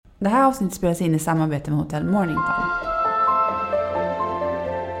Det här avsnittet spelas in i samarbete med Hotell Mornington.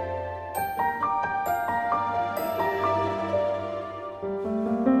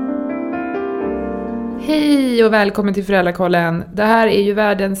 Hej och välkommen till Föräldrakollen. Det här är ju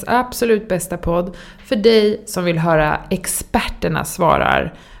världens absolut bästa podd för dig som vill höra experterna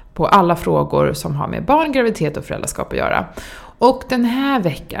svarar på alla frågor som har med barn, graviditet och föräldraskap att göra. Och den här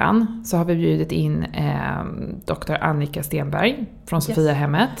veckan så har vi bjudit in Dr. Annika Stenberg från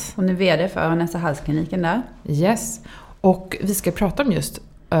Sofiahemmet. Hon är vd för öron-näsa-halskliniken där. Yes. Och vi ska prata om just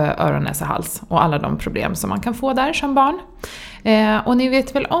öron-näsa-hals och alla de problem som man kan få där som barn. Och ni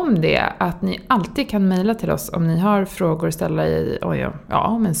vet väl om det att ni alltid kan mejla till oss om ni har frågor att ställa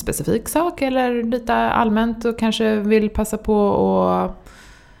om en specifik sak eller lite allmänt och kanske vill passa på att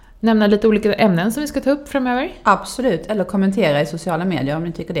nämna lite olika ämnen som vi ska ta upp framöver. Absolut, eller kommentera i sociala medier om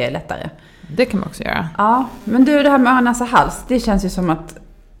ni tycker det är lättare. Det kan man också göra. Ja, men du, det här med öron-näsa-hals, det känns ju som att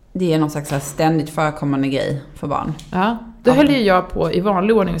det är någon slags ständigt förekommande grej för barn. Ja, då höll ju jag på i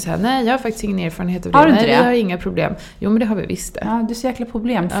vanlig ordning och säga nej, jag har faktiskt ingen erfarenhet av det. Har du inte nej, det? jag har inga problem. Jo, men det har vi visst det. Ja, du är så jäkla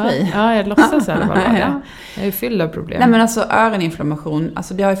problemfri. Ja, jag låtsas i alla fall vara det. Ja. Jag är fylld av problem. Nej, men alltså öroninflammation,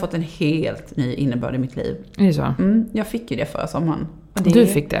 alltså det har ju fått en helt ny innebörd i mitt liv. Är det så? Jag fick ju det förra sommaren. Du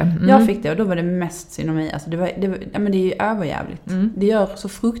fick det? Mm. Jag fick det och då var det mest synd om mig. Alltså men det är ju överjävligt. Det gör så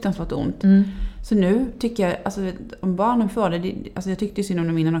fruktansvärt ont. Så nu tycker jag, alltså om barnen får det, alltså jag tyckte synd om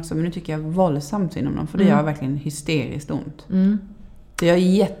dem innan också, men nu tycker jag våldsamt synd om dem. För det gör verkligen hysteriskt ont. Det gör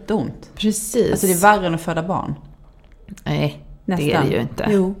jätteont. Precis. Alltså det är värre än att föda barn. Nej, Nästan. det är det ju inte.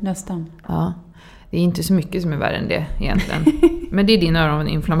 Jo, nästan. Ja, det är inte så mycket som är värre än det egentligen. Men det är din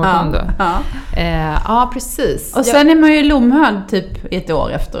öroninflammation då. Ja, precis. Och sen är man ju lomhörd typ ett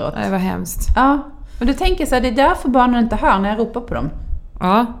år efteråt. Det var hemskt. Ja, och du tänker så här, det är därför barnen inte hör när jag ropar på dem.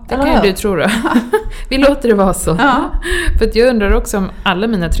 Ja, det Eller kan ju hur? du tro då. Vi låter det vara så. Ja. För att jag undrar också om alla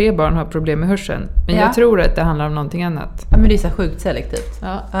mina 3 barn har problem med hörseln. Men jag tror att det handlar om någonting annat. Ja, men det är så sjukt selektivt.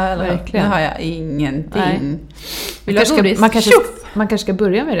 Ja, eller verkligen. Nu har jag ingenting. Nej. Vill du ha godis? Man kanske ska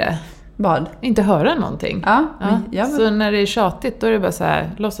börja med det. Vad? Inte höra någonting. Ja, Så när det är tjatigt då är det bara så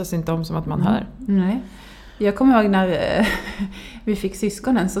här, låtsas inte om som att man hör. Nej. Jag kommer ihåg när vi fick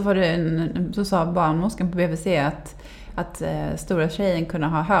syskonen så var det så sa barnmorskan på BVC att stora tjejen kunde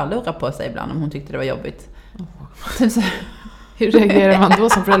ha hörlurar på sig ibland om hon tyckte det var jobbigt. Typ så. Hur reagerar man då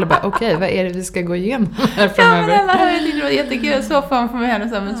som förälder? Okej, vad är det vi ska gå igenom här framöver? Ja, men jag tyckte det var jättekul. Jag såg framför mig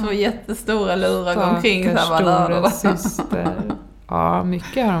henne med två jättestora lurar gå omkring. Stora syster. Ja,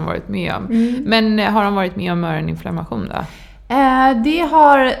 mycket har de varit med om. Men har de varit med om öroninflammation då? Det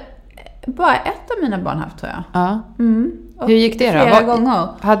har bara ett av mina barn haft, tror jag. Ja. Hur gick det då? Flera gånger.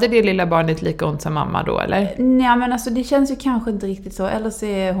 Hade det lilla barnet lika ont som mamma då, eller? Nej, men alltså det känns ju kanske inte riktigt så. Eller så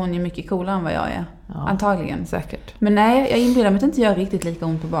är hon ju mycket coolare än vad jag är. Ja, antagligen. Säkert. Men nej, jag inbillar mig att det inte gör riktigt lika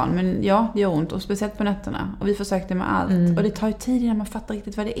ont på barn. Men ja, det gör ont. Och speciellt på nätterna. Och vi försökte med allt. Och det tar ju tid innan man fattar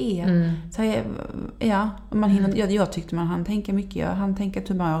riktigt vad det är. Så och man hinner, jag tyckte man hann tänka mycket. Jag hann tänka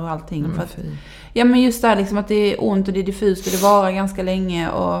tumör och allting. För att, ja, men just där liksom att det är ont och det är diffust och det varar ganska länge.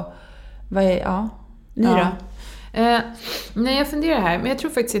 Och vad är, ni då? Nej, jag funderar här, men jag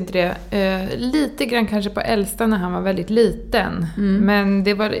tror faktiskt inte det. Lite grann kanske på äldsta när han var väldigt liten. Men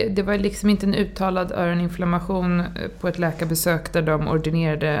det var liksom inte en uttalad öroninflammation på ett läkarbesök där de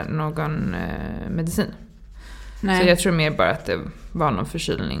ordinerade någon medicin. Nej. Så jag tror mer bara att det var någon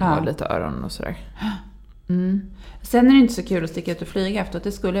förkylning och lite öron och sådär. Sen är det inte så kul att sticka ut och flyga efteråt,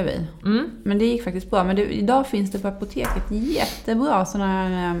 det skulle vi. Men det gick faktiskt bra. Men idag finns det på apoteket jättebra sådana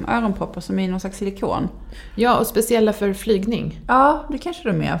här öronproppar som är någon slags silikon. Ja, och speciella för flygning. Ja, det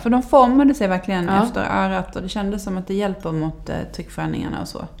kanske de är. För de formade sig verkligen efter örat och det kändes som att det hjälper mot tryckförändringarna och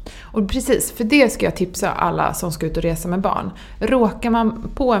så. Och precis, för det ska jag tipsa alla som ska ut och resa med barn. Råkar man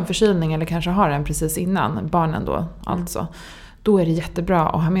på en förkylning eller kanske har en precis innan, barnen då alltså, då är det jättebra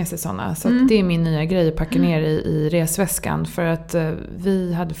att ha med sig sådana. Så att det är min nya grej att packa ner i resväskan. För att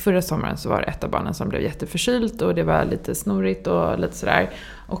vi hade förra sommaren så var det ett av barnen som blev jätteförkylt. Och det var lite snorigt och lite sådär.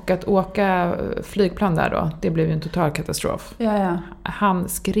 Och att åka flygplan där då, det blev ju en total katastrof. Ja. Han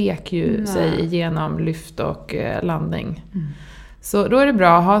skrek ju sig igenom lyft och landning. Så då är det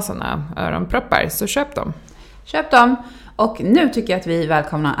bra att ha sådana öronproppar. Så köp dem. Köp dem. Och nu tycker jag att vi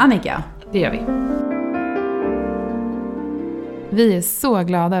välkomnar Annika. Det gör vi. Vi är så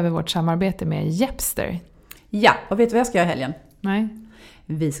glada över vårt samarbete med Jepster. Ja, och vet du vad jag ska göra i helgen? Nej.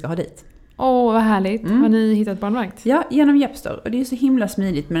 Vi ska ha dit. Vad härligt. Har ni hittat barnvakt? Ja, genom Jepster. Och det är ju så himla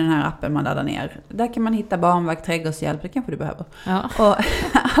smidigt med den här appen man laddar ner. Där kan man hitta barnvakt, trädgårdshjälp, det kanske du behöver. Ja. Och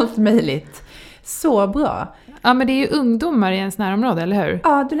allt möjligt. Så bra. Ja, men det är ju ungdomar i ens närområde, eller hur?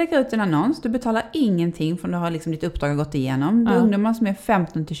 Ja, du lägger ut en annons. Du betalar ingenting från du har liksom ditt uppdrag gått igenom. Det är ungdomar som är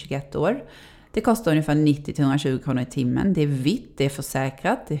 15-21 år. Det kostar ungefär 90-120 kronor i timmen. Det är vitt, det är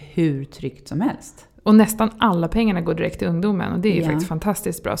försäkrat, det är hur tryggt som helst. Och nästan alla pengarna går direkt till ungdomen. Och det är ju faktiskt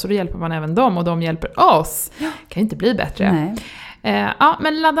fantastiskt bra. Så då hjälper man även dem och de hjälper oss. Kan ju inte bli bättre. Nej.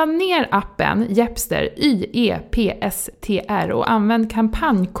 Men ladda ner appen Jepster, YEPSTR, och använd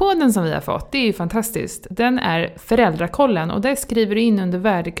kampanjkoden som vi har fått. Det är ju fantastiskt. Den är Föräldrakollen och där skriver du in under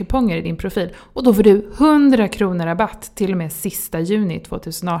värdekuponger i din profil. Och då får du 100 kronor rabatt till och med sista juni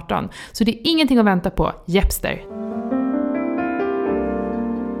 2018. Så det är ingenting att vänta på. Jepster.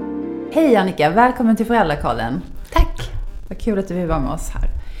 Hej Annika, välkommen till Föräldrakollen. Tack! Vad kul att du vill vara med oss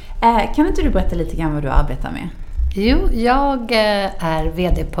här. Kan inte du berätta lite grann vad du arbetar med? Jo, jag är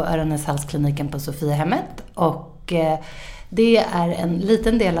vd på Öronäshalskliniken på Sofiahemmet och det är en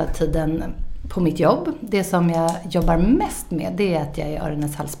liten del av tiden på mitt jobb. Det som jag jobbar mest med, det är att jag är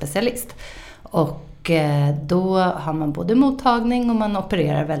öronäshalsspecialist. Och då har man både mottagning och man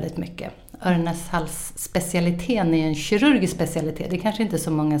opererar väldigt mycket. Öronäshalsspecialiteten är en kirurgisk specialitet. Det är kanske inte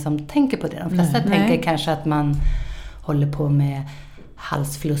så många som tänker på det. De flesta tänker kanske att man håller på med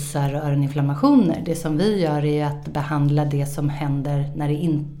halsflussar och öroninflammationer. Det som vi gör är att behandla det som händer när det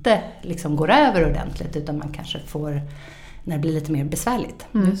inte liksom går över ordentligt, utan man kanske får när det blir lite mer besvärligt.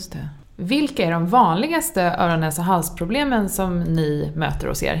 Just det. Vilka är de vanligaste öron-, och halsproblemen som ni möter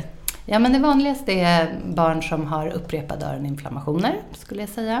hos er? Ja, men det vanligaste är barn som har upprepade öroninflammationer, skulle jag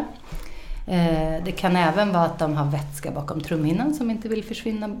säga. Det kan även vara att de har vätska bakom trumhinnan som inte vill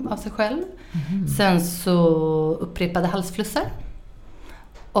försvinna av sig själv. Sen så upprepade halsflussar.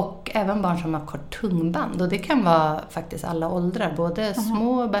 Och även barn som har kort tungband. Och det kan vara faktiskt alla åldrar. Både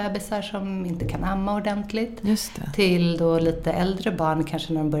små bebisar som inte kan amma ordentligt. Just det. Till då lite äldre barn,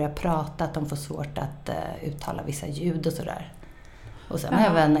 kanske när de börjar prata, att de får svårt att uttala vissa ljud och sådär. Och sen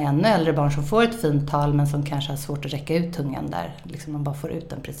även ännu äldre barn som får ett fint tal men som kanske har svårt att räcka ut tungan där. Liksom man bara får ut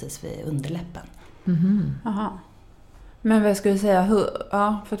den precis vid underläppen. Aha. Men vad jag skulle säga,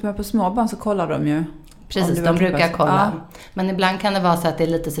 för att man är på småbarn så kollar de ju. Precis, de brukar kolla. Ja. Men ibland kan det vara så att det är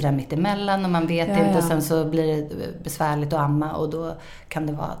lite sådär mitt emellan och man vet inte och sen så blir det besvärligt att amma och då kan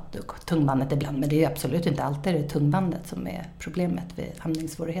det vara tungbandet ibland. Men det är ju absolut inte alltid det tungbbandet som är problemet vid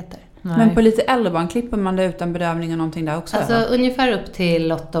amningssvårigheter. Nej. Men på lite äldre barn klipper man det utan bedövning och någonting där också? Alltså ungefär upp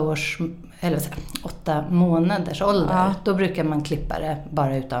till 8 månaders ålder. Ja. Då brukar man klippa det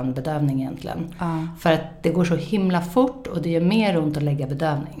bara utan bedövning egentligen. Ja. För att det går så himla fort och det gör mer ont att lägga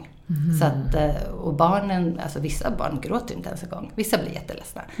bedövning. Så att, och barnen, alltså vissa barn gråter inte ens en gång. Vissa blir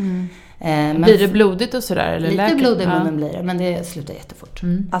jätteledsna. Men blir det blodigt och sådär? Eller lite blod i munnen blir det, men det slutar jättefort.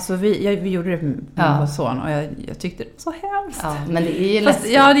 Alltså vi gjorde det med vår son och jag tyckte det var så hemskt. Ja, men det är ju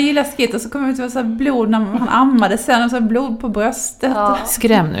läskigt. Ja, det är ju läskigt. Och så kommer det till blod när han ammade sen och så blod på bröstet. Ja.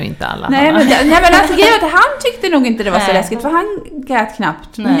 Skräm nu inte alla. Nej, men alltså, han tyckte nog inte det var så läskigt för han grät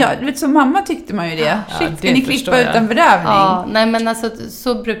knappt. Men du vet, som mamma tyckte man ju det. Shit, ska ni klippa utan bedövning? Ja, nej men alltså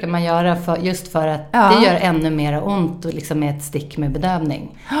så brukar man göra just för att det gör ännu mer ont och liksom med ett stick med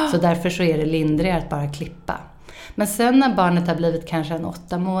bedövning. Så därför så är det lindrigare att bara klippa. Men sen när barnet har blivit kanske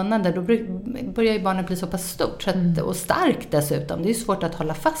 8 månader, då börjar ju barnet bli så pass stort och starkt dessutom. Det är ju svårt att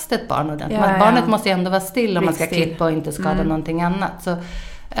hålla fast ett barn ordentligt. Men barnet måste ju ändå vara still om man ska klippa och inte skada någonting annat. Så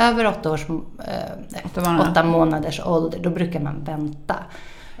över 8 månaders ålder, då brukar man vänta.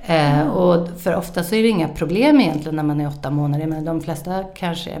 Och för ofta så är det inga problem egentligen när man är 8 månader. Men de flesta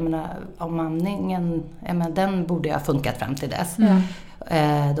kanske, om amningen, den borde ha funkat fram till dess.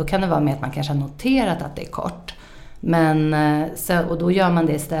 Då kan det vara med att man kanske har noterat att det är kort. Men, och då gör man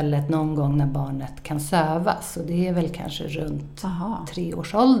det istället någon gång när barnet kan sövas. Och det är väl kanske runt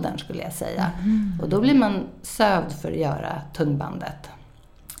 3-årsåldern skulle jag säga. Och då blir man sövd för att göra tungbandet.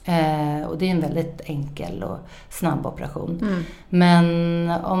 Och det är en väldigt enkel och snabb operation. Men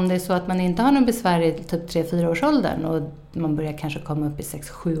om det är så att man inte har någon besvär i typ 3-4-årsåldern och man börjar kanske komma upp i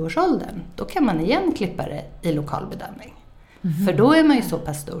 6-7-årsåldern, då kan man igen klippa det i lokal bedövning. För då är man ju så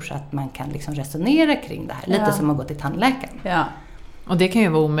pass stor så att man kan liksom resonera kring det här. Lite som att gå till tandläkaren. Ja. Och det kan ju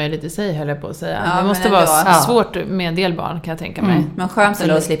vara omöjligt i sig, höll jag på att säga. Ja, det måste vara svårt med en del barn, kan jag tänka mig. Men skönt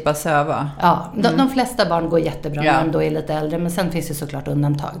att slippa söva. Ja, de flesta barn går jättebra när de då är lite äldre. Men sen finns det såklart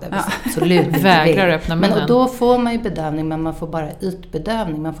undantag där vi absolut vägrar öppna munnen. Men och då får man ju bedövning, men man får bara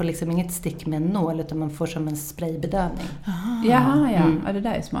ytbedövning. Man får liksom inget stick med en nål, utan man får som en spraybedövning. Jaha, ja. Det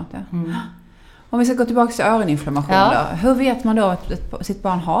där är smart, ja. Om vi ska gå tillbaka till öroninflammation då. Hur vet man då att sitt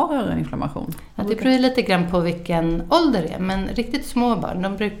barn har öroninflammation? Ja, det beror lite grann på vilken ålder det är. Men riktigt små barn,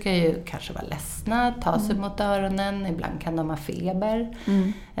 de brukar ju kanske vara ledsna, ta sig mot öronen. Ibland kan de ha feber.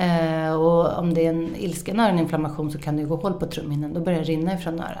 Och om det är en ilsken öroninflammation så kan det gå hål på trumhinnan. Då börjar det rinna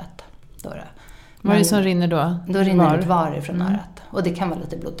ifrån örat. Vad är det som rinner då? Då rinner det var ifrån örat. Och det kan vara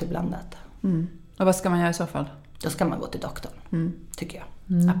lite blodtillblandat. Och vad ska man göra i så fall? Då ska man gå till doktorn, tycker jag.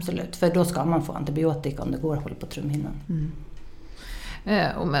 Absolut, för då ska man få antibiotika om det går hål på trumhinnan.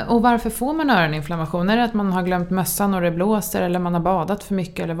 Och varför får man öroninflammation? Är det att man har glömt mössan och det blåser eller man har badat för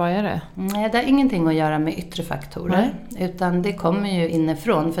mycket eller vad är det? Nej, det har ingenting att göra med yttre faktorer. Utan det kommer ju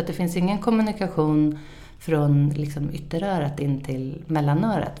inifrån för att det finns ingen kommunikation från liksom ytterörat in till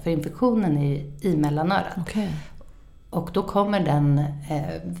mellanörat. För infektionen är ju i mellanörat. Okay. Och då kommer den,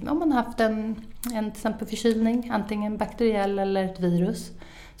 om man har haft en till exempel förkylning, antingen bakteriell eller ett virus,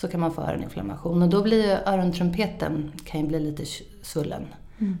 så kan man få öroninflammation. Och då blir ju örontrumpeten kan ju bli lite svullen.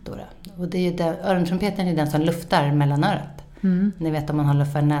 Och det är ju örontrumpeten är den som luftar mellanörat. Ni vet om man håller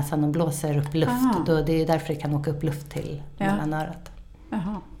för näsan och blåser upp luft. Då, det är därför det kan åka upp luft till mellanörat.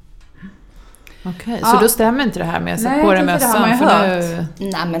 Jaha. Okej, så då stämmer inte det här med att sätta på dig mössan?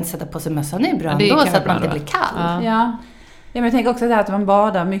 Nej, men sätta på sig mössan är bra ändå så att man inte blir kall. Ja, men jag tänker också det här att man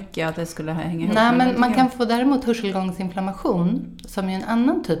badar mycket, att det skulle hänga ihop. Nej, men man kan få däremot hörselgångsinflammation som är en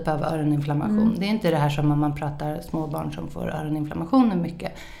annan typ av öroninflammation. Det är inte det här som om man pratar småbarn som får öroninflammationer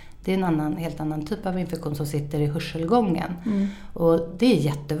mycket. Det är en helt annan typ av infektion som sitter i hörselgången. Och det är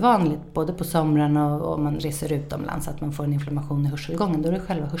jättevanligt både på somrarna och om man reser utomlands att man får en inflammation i hörselgången. Då är det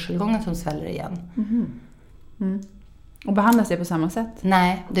själva hörselgången som sväller igen. Och behandlas det på samma sätt?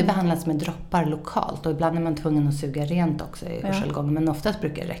 Nej, det behandlas med droppar lokalt. Och ibland är man tvungen att suga rent också i hörselgången. Men oftast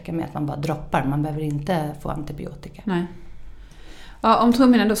brukar det räcka med att man bara droppar. Man behöver inte få antibiotika. Nej. Ja, om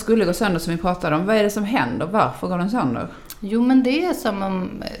trumhinnan då skulle gå sönder som vi pratade om, vad är det som händer? Varför går den sönder? Jo, men det är som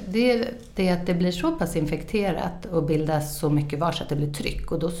om det är att det blir så pass infekterat och bildas så mycket var så att det blir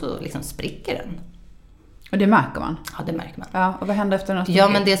tryck. Och då så liksom spricker den. Och det märker man? Ja, det märker man. Ja, och vad händer efter något? Ja,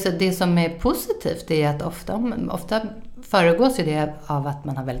 men det som är positivt är att ofta föregås ju det av att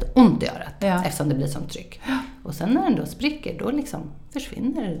man har väldigt ont i örat. Eftersom det blir som tryck. Och sen när den då spricker, då liksom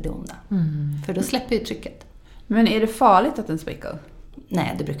försvinner det onda. För då släpper ju trycket. Men är det farligt att den spricker?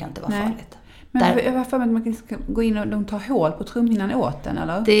 Nej, det brukar inte vara farligt. Men varför att man ska gå in och de tar hål på trumhinnan åt den,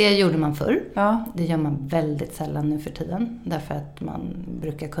 eller? Det gjorde man förr. Ja. Det gör man väldigt sällan nu för tiden. Därför att man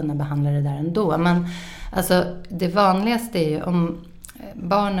brukar kunna behandla det där ändå. Men alltså, det vanligaste är ju om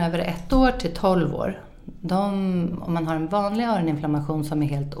barn över 1 år till 12 år. Om man har en vanlig öroninflammation som är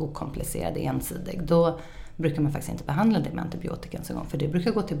helt okomplicerad, ensidig, då brukar man faktiskt inte behandla det med antibiotikan så gång, för det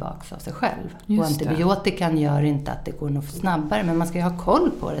brukar gå tillbaka av sig själv. Och antibiotikan gör inte att det går något snabbare, men man ska ju ha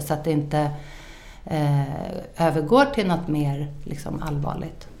koll på det så att det inte övergår till något mer liksom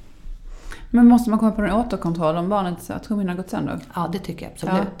allvarligt. Men måste man komma på en återkontroll om barnet trumhinnan har gått sönder? Ja, det tycker jag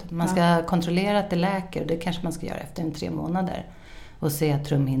absolut. Man ska kontrollera att det läker, och det kanske man ska göra efter 3 månader och se att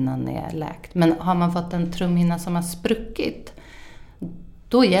trumhinnan är läkt. Men har man fått en trumhinna som har spruckit,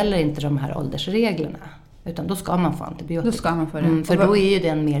 då gäller inte de här åldersreglerna. Utan då ska man få antibiotika. Då ska man få det. För då är ju det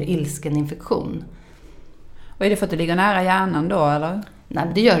en mer ilsken infektion. Och är det för att det ligger nära hjärnan då, eller? Nej,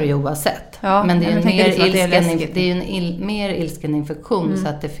 det gör det ju oavsett. Ja, men det är ju en mer ilsken infektion. Så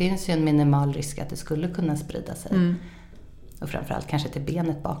att det finns ju en minimal risk att det skulle kunna sprida sig. Och framförallt kanske till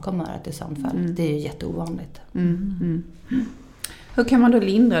benet bakom örat i sånt fall. Det är ju jätteovanligt. Hur kan man då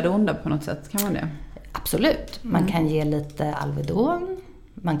lindra det onda på något sätt? Kan man det? Absolut. Man kan ge lite Alvedon.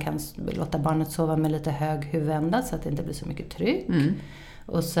 Man kan låta barnet sova med lite hög huvudända så att det inte blir så mycket tryck.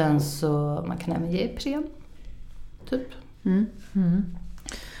 Och sen så man kan även ge Ipren. Typ.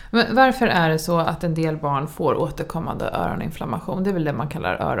 Men varför är det så att en del barn får återkommande öroninflammation? Det är väl det man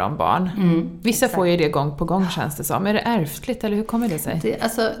kallar öronbarn. Vissa får ju det gång på gång, känns det som. Är det ärftligt eller hur kommer det sig?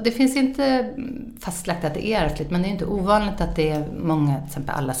 Det finns inte fastlagt att det är ärftligt, men det är inte ovanligt att det är många, till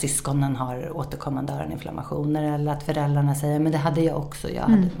exempel alla syskonen har återkommande öroninflammationer, eller att föräldrarna säger men det hade jag också, jag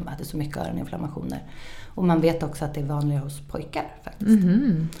hade så mycket öroninflammationer. Och man vet också att det är vanligare hos pojkar faktiskt.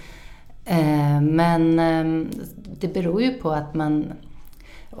 Men det beror ju på att man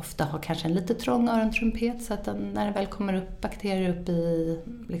ofta har kanske en lite trång örontrumpet, så att när det väl kommer upp bakterier upp i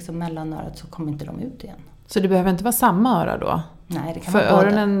liksom mellanörat så kommer inte de ut igen. Så det behöver inte vara samma öra då? Nej, det kan vara båda.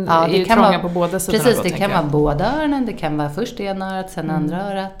 Öronen är ju trånga på båda sidorna. Precis, då, det kan vara båda öronen. Det kan vara först ena örat, sen andra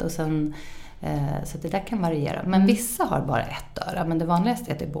örat. Och sen, så det där kan variera. Men vissa har bara ett öra. Men det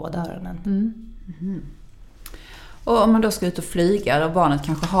vanligaste är att det är båda öronen. Och om man då ska ut och flyga och barnet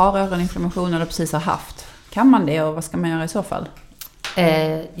kanske har öroninflammation eller precis har haft, kan man det och vad ska man göra i så fall?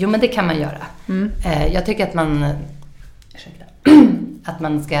 Jo, men det kan man göra. Jag tycker att att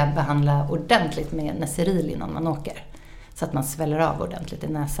man ska behandla ordentligt med Neseril innan man åker. Så att man sväller av ordentligt i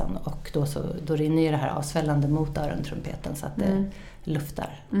näsan. Och då rinner ju det här avsvällande mot örontrumpeten så att det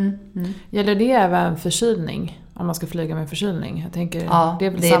luftar. Gäller det även förkylning? Om man ska flyga med förkylning? Jag tänker, ja, det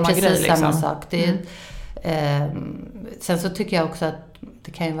är väl samma grej liksom. Samma sak. Det är, sen så tycker jag också att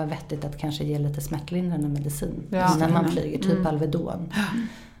det kan ju vara vettigt att kanske ge lite smärtlindrande medicin när man flyger, typ Alvedon.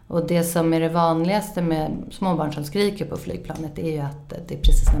 Och det som är det vanligaste med småbarn som skriker på flygplanet är ju att det är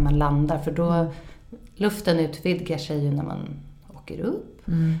precis när man landar. För då luften utvidgar sig ju när man åker upp.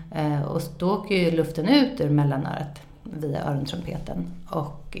 Och då åker ju luften ut ur mellanörat via örontrumpeten.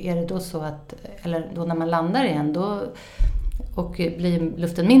 Och är det då så att, eller då när man landar igen och blir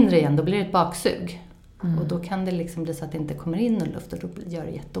luften mindre igen, då blir det ett baksug. Och då kan det liksom bli så att det inte kommer in någon luft och då gör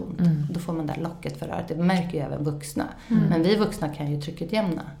det jätteont. Då får man där locket för örat. Det märker ju även vuxna. Men vi vuxna kan ju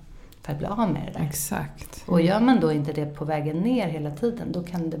tryckutjämna för att bli av med det där. Exakt. Och gör man då inte det på vägen ner hela tiden, då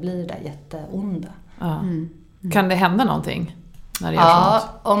kan det bli det där jätteonda. Ja. Kan det hända någonting när det gör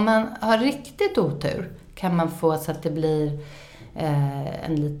sånt? Om man har riktigt otur kan man få så att det blir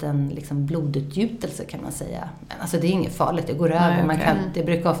en liten liksom blodutgjutelse kan man säga. Men alltså det är inget farligt, det går över. Okay. Det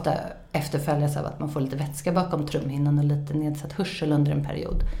brukar ofta efterföljas av att man får lite vätska bakom trumhinnan och lite nedsatt hörsel under en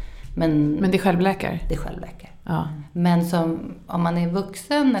period. Men det är självläkare? Det är självläkare. Ja. Men om man är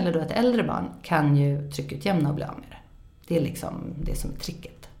vuxen eller då ett äldre barn kan ju tryckutjämna och bli av med det. Det är liksom det som är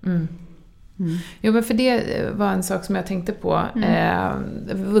tricket. Jo, men för det var en sak som jag tänkte på.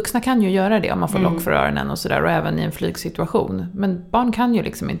 Vuxna kan ju göra det om man får lock för öronen och sådär, och även i en flygsituation. Men barn kan ju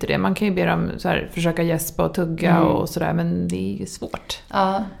liksom inte det. Man kan ju be dem så här, försöka gäspa och tugga och sådär, men det är ju svårt.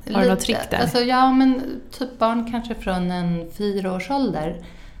 Ja, har du något trick där? Alltså, ja, men typ barn kanske från en 4-årsålder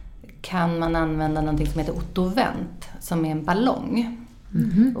kan man använda någonting som heter Otovent, som är en ballong.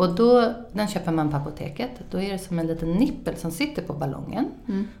 Och då, den köper man på apoteket. Då är det som en liten nippel som sitter på ballongen.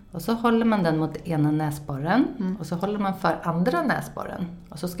 Och så håller man den mot ena näsborren. Och så håller man för andra näsborren.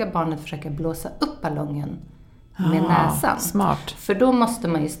 Och så ska barnet försöka blåsa upp ballongen med näsan. Smart. För då måste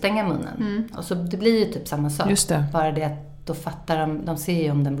man ju stänga munnen. Och så det blir ju typ samma sak. Just det. Bara det att då fattar de ser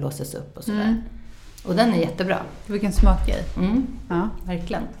ju om den blåses upp och sådär. Och den är jättebra. Vilken smart grej. Ja,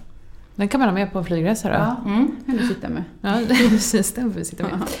 verkligen. Den kan man ha med på en flygresa då. Ja, kan du sitta med. Ja, precis, den får vi sitta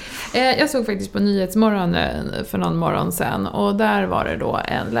med. Jag såg faktiskt på Nyhetsmorgon för någon morgon sedan, och där var det då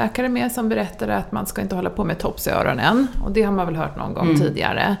en läkare med som berättade att man ska inte hålla på med tops i öronen, och det har man väl hört någon gång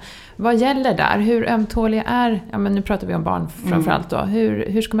tidigare. Vad gäller där? Hur ömtåliga är, ja men nu pratar vi om barn framförallt då,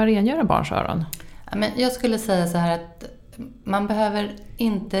 hur ska man rengöra barns öron? Ja, men jag skulle säga så här att man behöver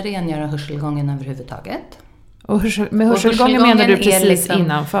inte rengöra hörselgången överhuvudtaget. Och med hörselgången menar du precis liksom,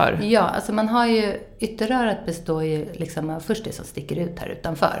 innanför? Ja, alltså man har ju, ytterörat består ju liksom av först det som sticker ut här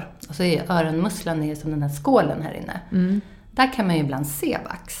utanför. Och så är öronmusslan är som den här skålen här inne. Där kan man ju ibland se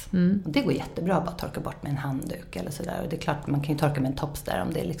vax. Och det går jättebra att bara torka bort med en handduk eller sådär. Och det är klart man kan ju torka med en tops där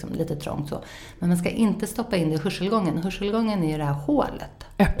om det är liksom lite trångt så. Men man ska inte stoppa in det i hörselgången. Hörselgången är ju det här hålet.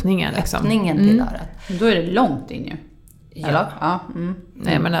 Öppningen liksom. Öppningen till örat. Då är det långt in ju. Ja.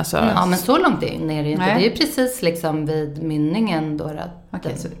 Nej, men alltså... Ja, men så långt in är det ju inte. Nej. Det är ju precis liksom vid mynningen då.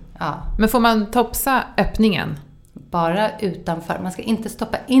 Okay, Men får man topsa öppningen? Bara utanför. Man ska inte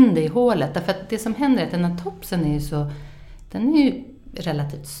stoppa in det i hålet. Därför att det som händer är att den här topsen är ju så... Den är ju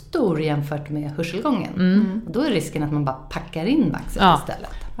relativt stor jämfört med hörselgången. Och då är risken att man bara packar in vaxet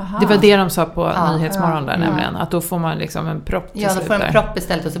istället. Aha. Det var det de sa på Nyhetsmorgon där nämligen. Att då får man liksom en propp till slut. Ja, då får en propp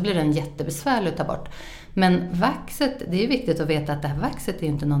istället och så blir den jättebesvärlig att ta bort. Men vaxet, det är viktigt att veta att det här vaxet är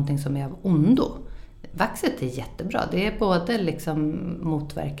inte någonting som är av ondo. Vaxet är jättebra. Det är både liksom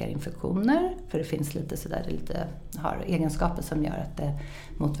motverkar infektioner, för det finns lite sådär, det har egenskaper som gör att det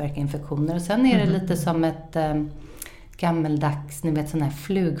motverkar infektioner. Och sen är det lite som ett gammeldags, ni vet sådana här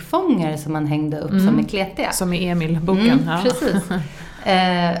flugfångare som man hängde upp som är kletiga. Som i Emil-boken. Precis.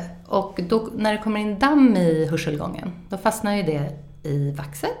 Och då, när det kommer in damm i hörselgången, då fastnar ju det i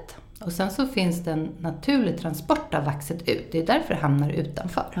vaxet. Och sen så finns det en naturlig transport av vaxet ut. Det är därför det hamnar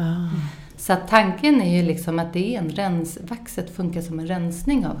utanför. Så att tanken är ju liksom att det är vaxet funkar som en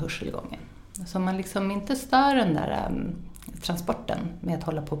rensning av hörselgången. Så man liksom inte stör den där transporten med att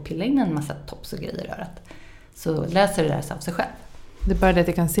hålla på och pilla in en massa tops och grejer i örat. Så löser det där sig av sig själv. Det är bara det att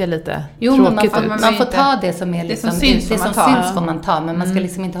det kan se lite tråkigt ut. Man får ta det som är liksom, det som syns får man ta. Men man ska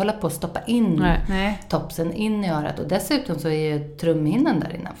liksom inte hålla på och stoppa in topsen in i örat. Och dessutom så är ju trumhinnan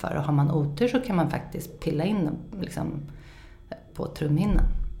där innanför. Och har man otur så kan man faktiskt pilla in liksom, på trumhinnan.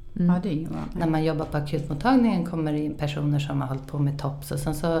 Ja, det är ingen bra. När man jobbar på akutmottagningen kommer det in personer som har hållit på med tops och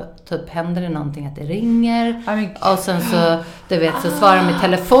sen så typ händer det någonting att det ringer och sen så du vet så svarar de i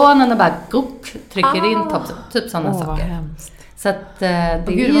telefonen och bara trycker in topsen, typ sådana saker. Vad hemskt. Så att det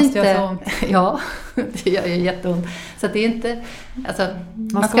är ju inte ja, det gör ju jätteont. Så att det är inte alltså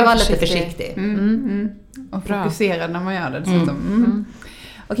man ska vara lite försiktig. Och fokuserad när man gör det dessutom.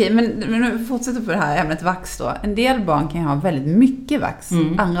 Okej, men nu fortsätter på det här ämnet vax då. En del barn kan ju ha väldigt mycket vax.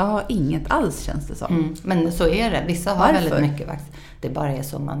 Andra har inget alls, känns det som. Men så är det. Vissa har väldigt mycket vax. Det bara är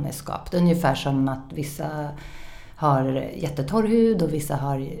så man är skapt. Ungefär som att vissa har jättetorr hud och vissa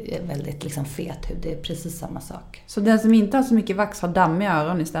har väldigt liksom fet hud. Det är precis samma sak. Så den som inte har så mycket vax har dammiga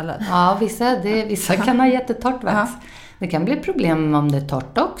öron istället? Ja, vissa kan ha jättetort vax. Det kan bli problem om det är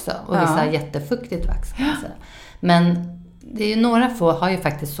torrt också. Och vissa har jättefuktigt vax. Men det är ju några få har ju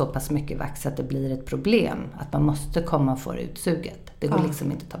faktiskt så pass mycket vax att det blir ett problem. Att man måste komma och få det utsuget. Det går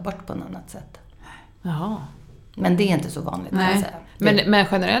liksom inte att ta bort på något annat sätt. Jaha. Men det är inte så vanligt. Nej. Men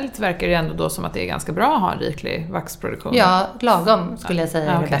generellt verkar det ändå då som att det är ganska bra att ha en riklig vaxproduktion. Ja, lagom skulle jag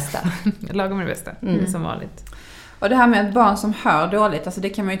säga är det bästa. Lagom är det bästa, som vanligt. Och det här med ett barn som hör dåligt, alltså det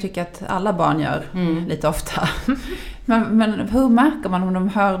kan man ju tycka att alla barn gör lite ofta. Men hur märker man om de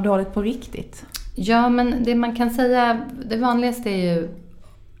hör dåligt på riktigt? Ja, men det man kan säga, det vanligaste är ju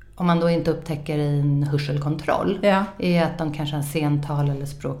om man då inte upptäcker en hörselkontroll är att de kanske har sen tal- eller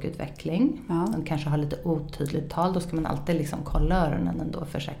språkutveckling. De kanske har lite otydligt tal. Då ska man alltid liksom kolla öronen ändå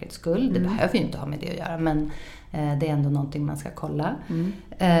för säkerhets skull. Det behöver ju inte ha med det att göra, men det är ändå någonting man ska kolla.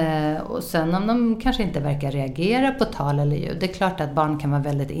 Och sen om de kanske inte verkar reagera på tal eller ljud. Det är klart att barn kan vara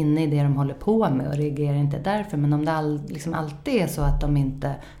väldigt inne i det de håller på med och reagerar inte därför. Men om det liksom alltid är så att de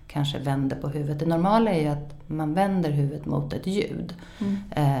inte kanske vänder på huvudet. Det normala är ju att man vänder huvudet mot ett ljud.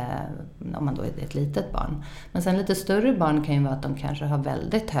 Om man då är ett litet barn. Men sen lite större barn kan ju vara att de kanske har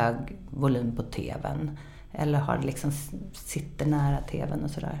väldigt hög volym på tvn. Eller har liksom sitter nära tvn och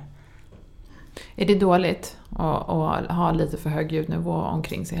sådär. Är det dåligt att ha lite för hög ljudnivå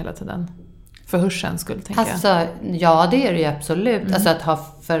omkring sig hela tiden? För hörselns skull, tänker jag. Alltså, ja, det är det ju absolut. Alltså att ha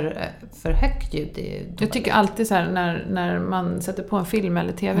för högt ljud är ju dåligt. Jag tycker alltid så här när man sätter på en film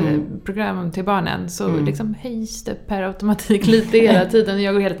eller tv-program till barnen så liksom höjs det per automatik lite hela tiden.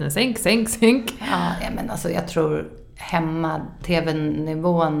 Jag går hela tiden sänk. Ja, men alltså jag tror hemma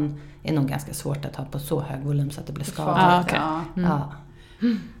tv-nivån är nog ganska svårt att ha på så hög volym så att det blir skadligt.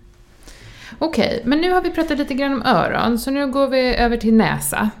 Okej, men nu har vi pratat lite grann om öron, så nu går vi över till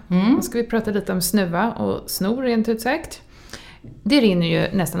näsa. Nu ska vi prata lite om snuva och snor, rent ut sagt. Det rinner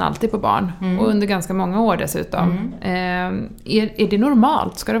ju nästan alltid på barn, och under ganska många år dessutom. Är det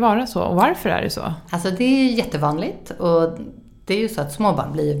normalt? Ska det vara så? Och varför är det så? Alltså det är jättevanligt, och det är ju så att små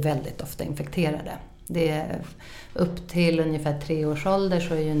barn blir väldigt ofta infekterade. Det är upp till ungefär 3 års ålder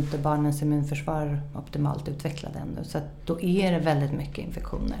så är ju inte barnens immunförsvar optimalt utvecklade ännu. Så att då är det väldigt mycket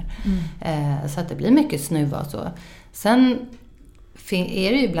infektioner. Så att det blir mycket snuva och så. Sen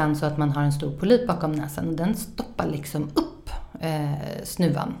är det ju ibland så att man har en stor polyp bakom näsan och den stoppar liksom upp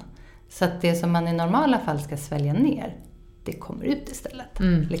snuvan. Så att det som man i normala fall ska svälja ner, det kommer ut istället.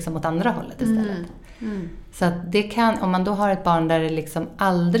 Liksom åt andra hållet istället. Så att det kan, om man då har ett barn där det liksom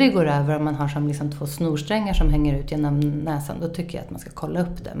aldrig går över, om man har som liksom 2 snorsträngar som hänger ut genom näsan, då tycker jag att man ska kolla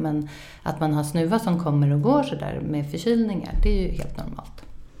upp det. Men att man har snuva som kommer och går så där med förkylningar, det är ju helt normalt.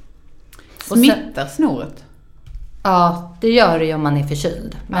 Smittar snoret? Ja, det gör det ju om man är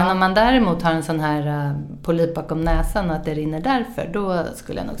förkyld. Men om man däremot har en sån här polyp bakom näsan och att det rinner därför, då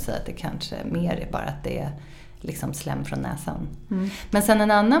skulle jag nog säga att det kanske mer är bara att det är liksom slem från näsan. Men sen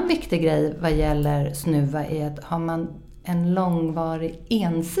en annan viktig grej vad gäller snuva är att har man en långvarig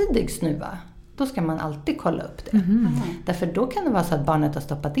ensidig snuva, då ska man alltid kolla upp det. Därför då kan det vara så att barnet har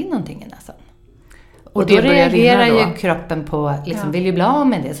stoppat in någonting i näsan. Och då reagerar ju kroppen på, liksom, vill ju bli av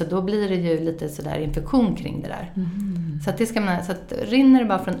med det, så då blir det ju lite sådär infektion kring det där. Så att det ska man, så att rinner det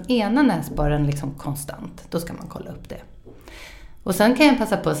bara från ena näsborren liksom konstant, då ska man kolla upp det. Och sen kan jag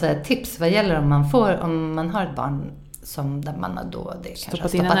passa på att säga ett tips vad gäller om man har ett barn som där man har då det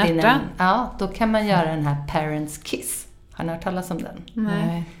stoppat in en då kan man göra den här parents kiss. Har ni hört talas om den?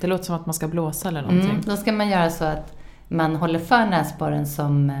 Nej, det låter som att man ska blåsa eller någonting. Då ska man göra så att man håller för näsborren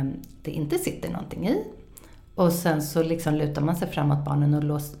som det inte sitter någonting i. Och sen så liksom lutar man sig framåt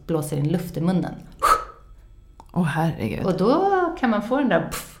barnen och blåser in luft i munnen. Herregud. Och då kan man få den där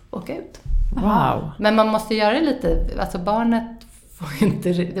åka ut. Wow. Men man måste göra det lite, alltså barnet får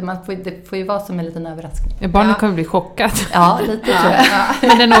inte, det får ju vara som en liten överraskning. Ja, barnet kommer bli chockat. Ja, lite tror jag.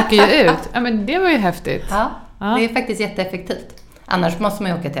 Men den åker ju ut. Ja, men det var ju häftigt. Ja, det är faktiskt jätteeffektivt. Annars måste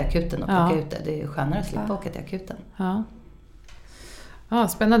man ju åka till akuten och plocka ut det. Det är ju skönare att slippa åka till akuten. Ja,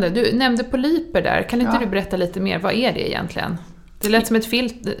 spännande. Du nämnde polyper där. Kan inte du berätta lite mer? Vad är det egentligen? Det lät som ett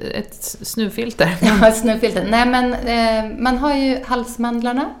snuvfilter. Ja, ett snuvfilter. Nej, men man har ju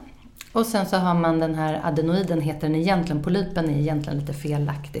halsmandlarna. Och sen så har man den här adenoiden, heter den egentligen. Polypen är egentligen lite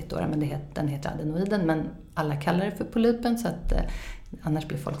felaktigt då, men den heter adenoiden. Men alla kallar det för polypen, så att annars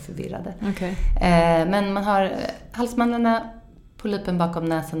blir folk förvirrade. Okay. Men man har halsmandlarna, polypen bakom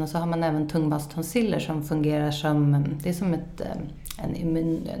näsan, och så har man även tungbasstonsiller som fungerar som, det är som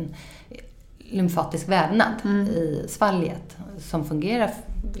en lymfatisk vävnad i svalget som fungerar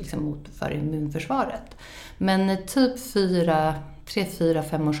liksom för immunförsvaret. Men typ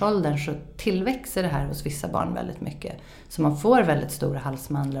 3-4-5 års åldern så tillväxer det här hos vissa barn väldigt mycket. Så man får väldigt stora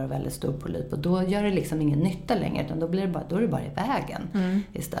halsmandlar och väldigt stor polyp, och då gör det liksom ingen nytta längre, utan då är det bara i vägen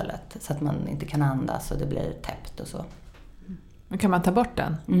istället. Så att man inte kan andas och det blir täppt och så. Kan man ta bort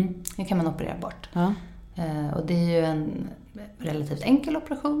den? Det kan man operera bort. Ja. Och det är ju en relativt enkel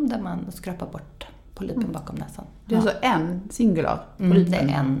operation där man skrapar bort polypen bakom näsan. Det är alltså en singular polypen?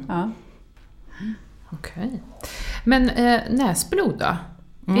 Det är en. Ja. Okej. Men näsblod då?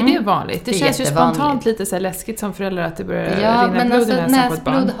 Är det vanligt? Det känns ju spontant lite så här läskigt som förälder att det börjar rinna blod i näsan på ett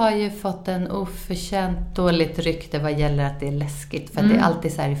barn. Näsblod har ju fått en oförtjänt dåligt rykte vad gäller att det är läskigt. För att det är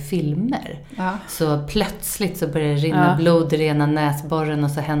alltid så här i filmer. Ja. Så plötsligt så börjar det rinna blod i rena näsborren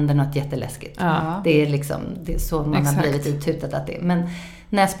och så händer något jätteläskigt. Ja. Det är liksom, det är så man har blivit uttutat att det är. Men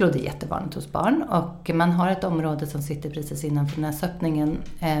näsblod är jättevanligt hos barn, och man har ett område som sitter precis innanför näsöppningen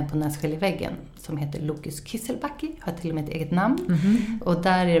på nässkiljeväggen som heter locus Kisselbacki, har till och med ett eget namn. Och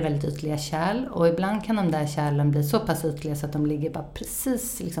där är det väldigt ytliga kärl, och ibland kan de där kärlen bli så pass ytliga så att de ligger bara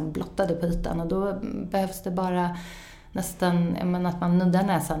precis liksom blottade på ytan, och då behövs det bara nästan att man nuddar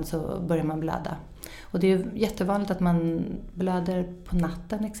näsan så börjar man blöda. Och det är ju jättevanligt att man blöder på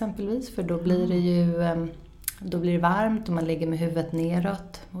natten exempelvis, för då blir det ju då blir det varmt och man ligger med huvudet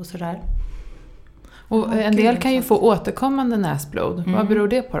neråt och sådär. Och en del kan ju få återkommande näsblod. Vad beror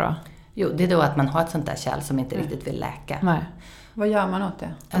det på då? Jo, det är då att man har ett sånt där kärl som inte riktigt vill läka. Nej. Vad gör man åt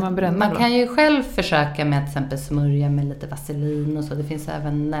det? Man kan ju själv försöka med till exempel smörja med lite vaselin och så. Det finns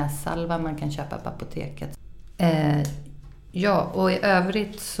även nässalva man kan köpa på apoteket. Ja, och i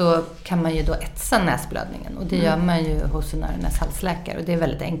övrigt så kan man ju då etsa näsblödningen. Och det gör man ju hos en öron-näs-halsläkare. Och det är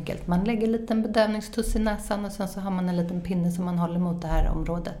väldigt enkelt. Man lägger en liten bedövningstuss i näsan och sen så har man en liten pinne som man håller mot det här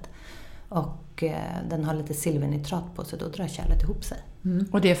området. Och den har lite silvernitrat på sig, då drar kärlet ihop sig.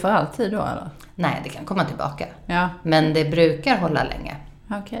 Och det är för alltid då, eller? Nej, det kan komma tillbaka. Ja. Men det brukar hålla länge.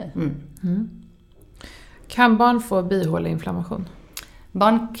 Okej. Kan barn få bihåleinflammation?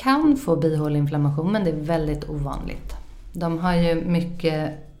 Barn kan få bihåleinflammation, men det är väldigt ovanligt. De har ju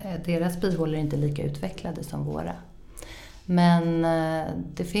mycket, deras bihålor är inte lika utvecklade som våra. Men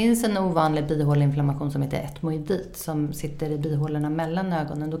det finns en ovanlig bihåleinflammation som heter etmoidit som sitter i bihålorna mellan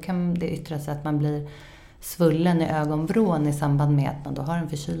ögonen. Då kan det yttra sig att man blir svullen i ögonvrån i samband med att man då har en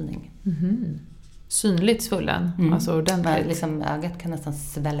förkylning. Synligt svullen? Alltså ordentligt? Men liksom ögat kan nästan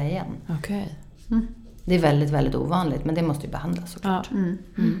svälla igen. Okej. Det är väldigt, väldigt ovanligt, men det måste ju behandlas såklart.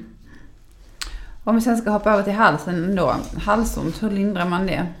 Om vi sen ska hoppa över till halsen då. Halsont, hur lindrar man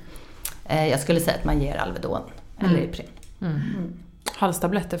det? Jag skulle säga att man ger Alvedon eller Ipren.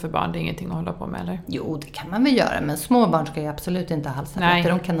 Halstabletter för barn, det är ingenting att hålla på med, eller? Jo, det kan man väl göra, men små barn ska ju absolut inte ha halstabletter.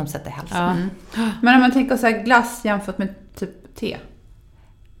 De kan de sätta i halsen. Men om man tänker så här, glass jämfört med typ te?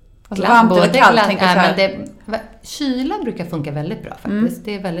 Alltså varmt eller kallt, kyla brukar funka väldigt bra faktiskt.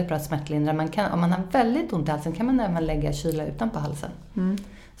 Det är väldigt bra smärtlindra. Om man har väldigt ont i halsen kan man även lägga kyla utanpå halsen.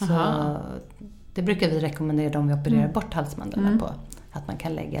 Så det brukar vi rekommendera om vi opererar bort halsmandlarna på. Att man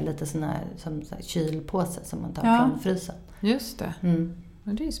kan lägga lite sån här kylpåse som man tar från frysen. Just det.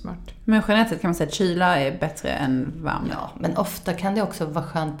 Men det är smart. Men generellt sett kan man säga att kyla är bättre än varm. Ja, men ofta kan det också vara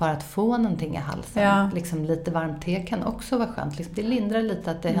skönt bara att få någonting i halsen. Ja. Liksom lite varmt te kan också vara skönt. Liksom, det lindrar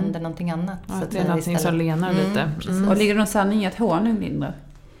lite att det händer någonting annat. Ja, så att det är någonting som lenar lite. Och ligger det någon sanning i att honung lindrar?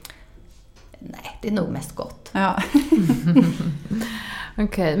 Nej, det är nog mest gott. Ja.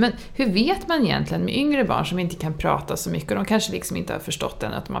 Okej, men hur vet man egentligen med yngre barn som inte kan prata så mycket och de kanske liksom inte har förstått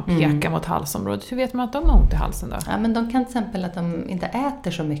än att man pekar mot halsområdet. Hur vet man att de har ont i halsen då? Ja, men de kan till exempel att de inte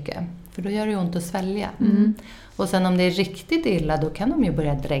äter så mycket. För då gör det ju ont att svälja. Och sen om det är riktigt illa då kan de ju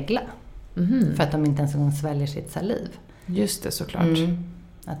börja dregla. För att de inte ens sväljer sitt saliv. Just det, såklart.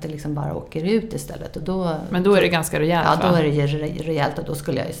 Att det liksom bara åker ut istället. Och då, men då är det ganska rejält, ja, då är det ju rejält och då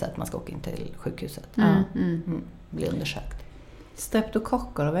skulle jag ju säga att man ska åka in till sjukhuset. Bli undersökt.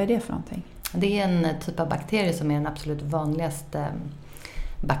 Streptokocker, vad är det för någonting? Det är en typ av bakterie som är den absolut vanligaste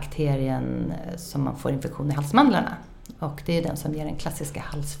bakterien som man får infektion i halsmandlarna. Och det är den som ger den klassiska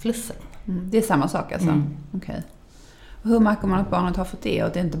halsflussen. Det är samma sak alltså? Okej. Hur märker man att barnet har fått det och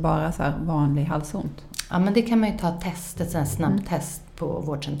det är inte bara så här vanlig halsont? Ja, men det kan man ju ta ett sånt snabbtest på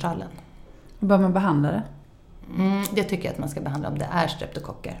vårdcentralen. Bör man behandla det? Det tycker jag att man ska behandla om det är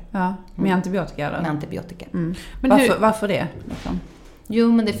streptokocker. Ja, med antibiotika eller? Med antibiotika. Men varför det? Liksom?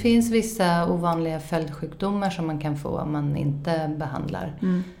 Jo, men det finns vissa ovanliga följdsjukdomar som man kan få om man inte behandlar.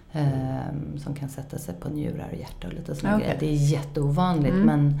 Som kan sätta sig på njurar och hjärta och lite sådana grejer. Det är jätteovanligt,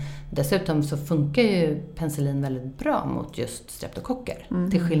 men dessutom så funkar ju penicillin väldigt bra mot just streptokocker.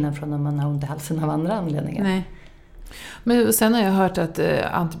 Till skillnad från om man har ont i halsen av andra anledningar. Nej. Men sen har jag hört att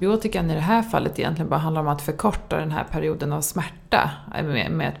antibiotikan i det här fallet egentligen bara handlar om att förkorta den här perioden av smärta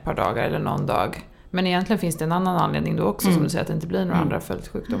med ett par dagar eller någon dag. Men egentligen finns det en annan anledning då också, som du säger, att det inte blir några andra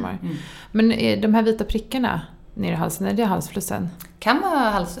följdsjukdomar. Men de här vita prickarna nere i halsen, är det halsflussen? Kan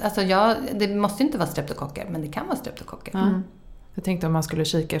vara det måste inte vara streptokocker, men det kan vara streptokocker. Jag tänkte om man skulle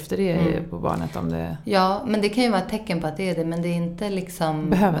kika efter det på barnet om det... Ja, men det kan ju vara ett tecken på att det är det, men det är inte liksom...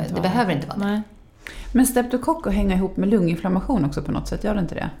 Det behöver inte vara det. Nej. Men streptokocker hänger ihop med lunginflammation också på något sätt, gör det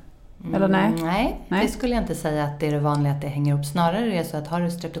inte det? Eller nej? Nej, det skulle jag inte säga att det är det vanliga att det hänger ihop. Snarare är det så att har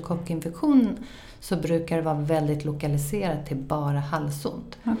du streptokockinfektion så brukar det vara väldigt lokaliserat till bara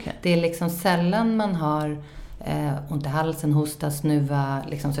halsont. Okay. Det är liksom sällan man har ont i halsen, hosta, snuva,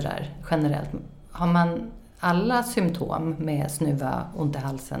 liksom sådär generellt. Har man alla symptom med snuva, ont i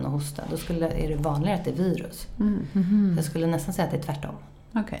halsen och hosta, då är det vanligare att det är virus. Jag skulle nästan säga att det är tvärtom.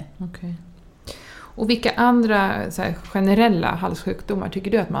 Okej. Och vilka andra så här, generella halssjukdomar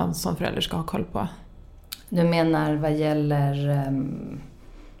tycker du att man som förälder ska ha koll på? Du menar vad gäller...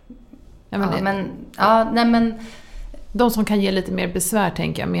 De som kan ge lite mer besvär,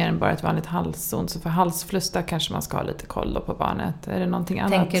 tänker jag, mer än bara ett vanligt halsont. Så för halsfluss kanske man ska ha lite koll på barnet. Är det någonting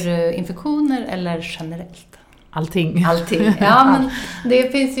annat? Tänker du infektioner eller generellt? Allting. Ja, men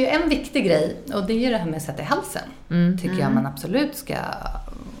det finns ju en viktig grej. Och det är ju det här med att sätta i halsen. Tycker jag man absolut ska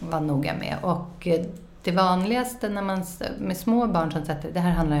vara noga med. Och det vanligaste när man med små barn som sätter, det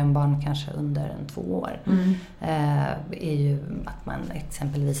här handlar ju om barn kanske under 2 år. Är ju att man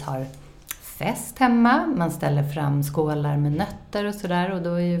exempelvis har fest hemma. Man ställer fram skålar med nötter och sådär. Och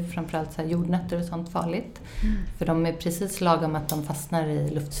då är ju framförallt så här jordnötter och sånt farligt. För de är precis lagom att de fastnar i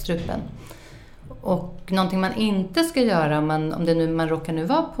luftstrupen. Och någonting man inte ska göra om man råkar nu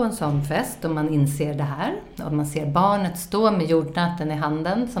vara på en sån fest och man inser det här. Och man ser barnet stå med jordnötten i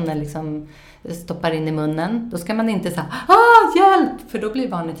handen som den liksom stoppar in i munnen. Då ska man inte säga hjälp! För då blir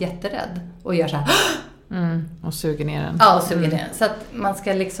barnet jätterädd och gör så här. Och suger ner den. Ja, och suger ner den. Så att man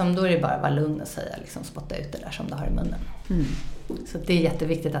ska liksom, då är det bara att vara lugn och säga, liksom spotta ut det där som du har i munnen. Så det är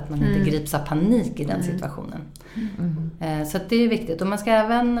jätteviktigt att man inte grips av panik i den situationen. Så att det är viktigt. Och man ska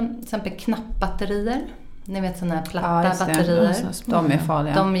även, till exempel knappbatterier. Ni vet sådana här platta batterier. De är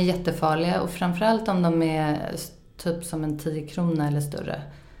farliga. De är jättefarliga. Och framförallt om de är typ som en 10 krona eller större.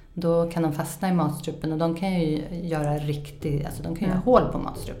 Då kan de fastna i matstrupen. Och de kan ju göra göra hål på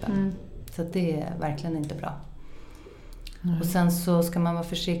matstrupen. Så det är verkligen inte bra. Och sen så ska man vara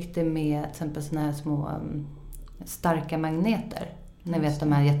försiktig med till exempel såna här små starka magneter. Ni vet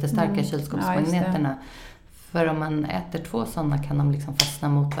de här jättestarka kylskåpsmagneterna. För om man äter 2 sådana kan de liksom fastna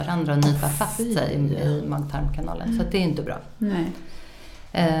mot varandra och nypa fast sig i mag-tarmkanalen. Så det är inte bra. Nej.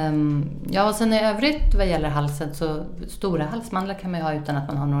 Och sen i övrigt vad gäller halsen så stora halsmandlar kan man ju ha utan att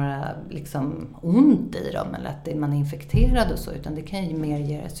man har några liksom ont i dem eller att man är infekterad och så, utan det kan ju mer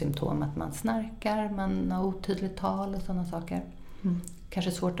ge symptom att man snarkar, man har otydligt tal och sådana saker.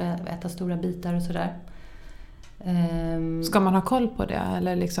 Kanske svårt att äta stora bitar och sådär. Ska man ha koll på det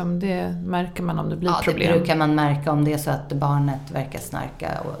eller liksom det märker man om det blir problem? Ja, det brukar man märka om det är så att barnet verkar snarka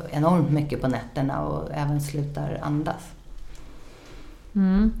enormt mycket på nätterna och även slutar andas.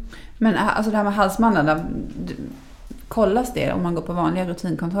 Men alltså det här med halsmandlarna, kollas det om man går på vanliga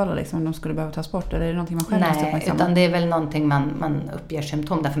rutinkontroller liksom, om de skulle behöva tas bort, eller är det någonting man själv måste uppmärksamma? Utan det är väl någonting man uppger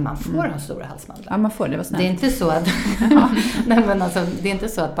symptom därför man får ha stora halsmandlar. Ja, man får det, var snällt. Det är inte så att det är inte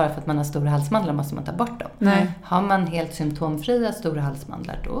så att bara för att man har stora halsmandlar måste man ta bort dem. Nej. Har man helt symptomfria stora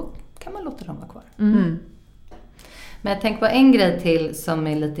halsmandlar, då kan man låta dem vara kvar. Men jag tänker på en grej till som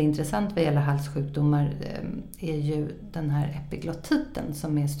är lite intressant vad gäller halssjukdomar är ju den här epiglotiten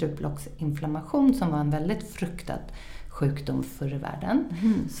som är struplocksinflammation som var en väldigt fruktad sjukdom förr i världen.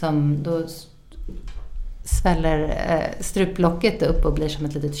 Som då sväller struplocket upp och blir som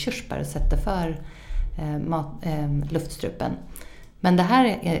ett litet körsbär och sätter för luftstrupen. Men det här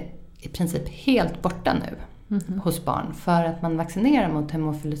är i princip helt borta nu hos barn för att man vaccinerar mot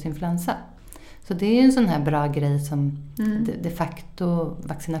hemofilus influensa. Så det är en sån här bra grej som de facto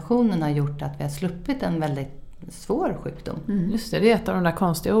vaccinationen har gjort att vi har sluppit en väldigt svår sjukdom. Just det är ett av de där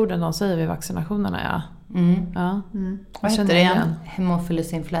konstiga orden de säger vid vaccinationerna. Ja. Ja. Vad heter det igen?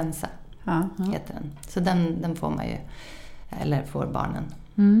 Hemophilus influenza heter den. Så den får man ju, eller får barnen.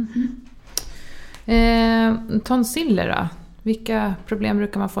 Tonsiller då? Vilka problem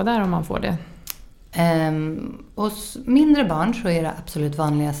brukar man få där om man får det? Hos mindre barn så är det absolut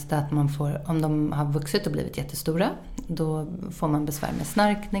vanligaste att man får, om de har vuxit och blivit jättestora, då får man besvär med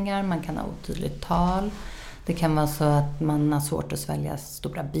snarkningar, man kan ha otydligt tal. Det kan vara så att man har svårt att svälja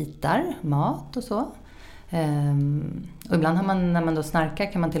stora bitar, mat och så. Och ibland har man, när man då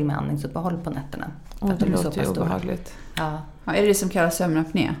snarkar, kan man till och med andningsuppehåll på nätterna. För att Det de är så låter pass ju stora. obehagligt. Ja, Är det som kallas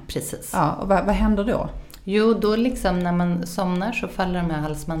sömnapné? precis. Ja, och vad händer då? Jo, då liksom när man somnar så faller de här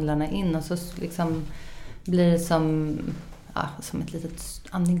halsmandlarna in och så liksom blir det som ett litet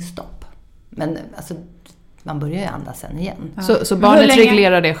andningsstopp. Men alltså, man börjar ju andas sen igen. Så barnet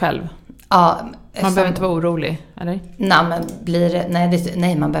reglerar det själv? Ja, Man behöver inte vara orolig, eller?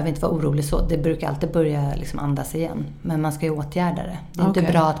 Nej, man behöver inte vara orolig så. Det brukar alltid börja liksom andas igen. Men man ska ju åtgärda det. Det är inte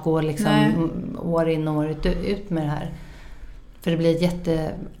bra att gå liksom år in och år ut med det här. För det blir ett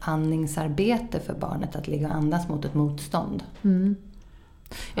jätteandningsarbete för barnet att ligga och andas mot ett motstånd. Men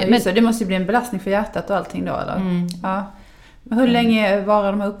det måste ju bli en belastning för hjärtat och allting då, eller? Ja. Men hur länge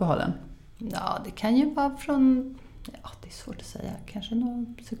varar de här uppehållen? Ja, det kan ju vara från... Ja, det är svårt att säga. Kanske några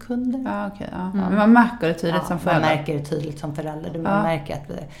sekunder. Ja, okej. Men man märker det tydligt som förälder. Man märker det tydligt som förälder. Man märker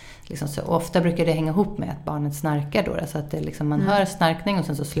att liksom, så ofta brukar det hänga ihop med att barnet snarkar då. Så att det liksom, man hör snarkning och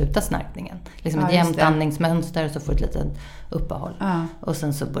sen så slutar snarkningen. Liksom ett jämnt andningsmönster och så får ett litet uppehåll. Och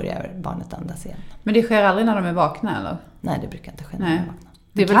sen så börjar barnet andas igen. Men det sker aldrig när de är vakna, eller? Nej, det brukar inte ske när de är vakna.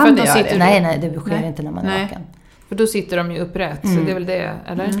 Det är väl för att de sitter... Nej, det sker inte när man är vaken. För då sitter de ju upprätt, så det är väl det,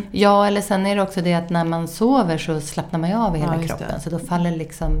 eller? Ja, eller sen är det också det att när man sover så slappnar man ju av i hela kroppen. Så då faller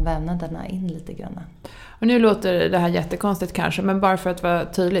liksom vävnaderna in lite grann. Och nu låter det här jättekonstigt kanske, men bara för att vara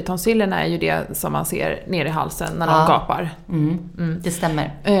tydligt, tonsillerna är ju det som man ser ner i halsen när de gapar. Det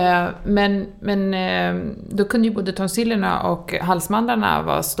stämmer. Men då kunde ju både tonsillerna och halsmandlarna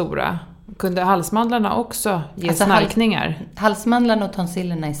vara stora. Kunde halsmandlarna också ge snarkningar? Halsmandlarna och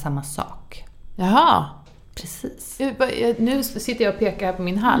tonsillerna är samma sak. Jaha. Precis. Nu sitter jag och pekar här på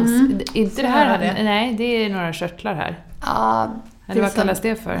min hals. Inte det här? Nej, det är några körtlar här. Ja. Eller vad kallas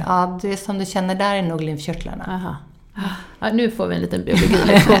det för? Ja, det som du känner där är nog lymfkörtlarna. Aha. Ja, nu får vi en liten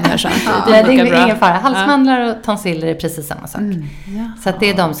biologilektion här samtidigt. Det är ingen fara. Halsmandlar och tonsiller är precis samma sak. Så att det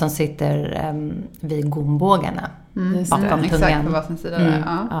är de som sitter vid gombågarna. Bakom tungan. Exakt på varsin sida där.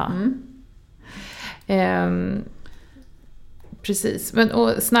 Precis.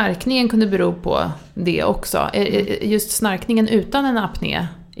 Och snarkningen kunde bero på det också. Just snarkningen utan en apné,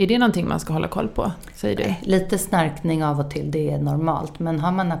 är det någonting man ska hålla koll på, säger du? Lite snarkning av och till, det är normalt. Men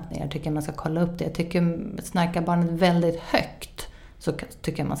har man apné, tycker jag man ska kolla upp det. Jag tycker snarkar barnet väldigt högt, så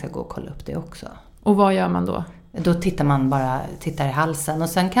tycker jag man ska gå och kolla upp det också. Och vad gör man då? Då tittar man tittar i halsen. Och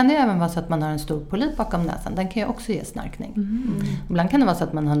sen kan det även vara så att man har en stor polyp bakom näsan. Den kan ju också ge snarkning. Ibland kan det vara så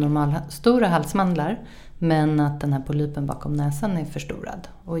att man har stora halsmandlar, men att den här polypen bakom näsan är förstorad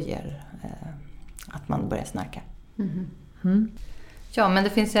och ger att man börjar snarka. Ja, men det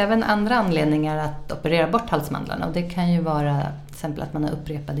finns ju även andra anledningar att operera bort halsmandlarna. Och det kan ju vara till exempel att man har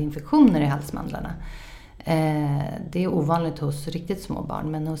upprepade infektioner i halsmandlarna. Det är ovanligt hos riktigt små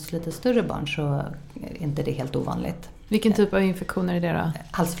barn, men hos lite större barn så är inte det helt ovanligt. Vilken typ av infektioner är det då?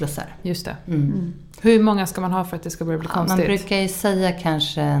 Halsflussar. Just det. Hur många ska man ha för att det ska börja bli konstigt? Man brukar ju säga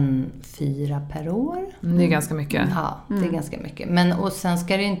kanske 4 per år. Det är ganska mycket. Ja, det är ganska mycket. Men och sen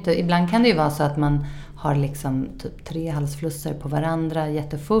ska det ju inte, ibland kan det ju vara så att man har liksom typ 3 halsflussar på varandra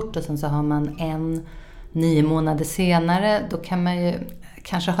jättefort och sen så har man 9 månader senare. Då kan man ju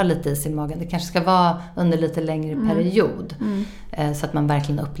kanske ha lite is i magen. Det kanske ska vara under lite längre period. Så att man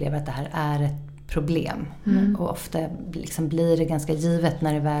verkligen upplever att det här är ett problem. Och ofta liksom blir det ganska givet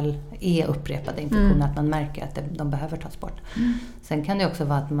när det väl är upprepade infektioner att man märker att de behöver tas bort. Sen kan det också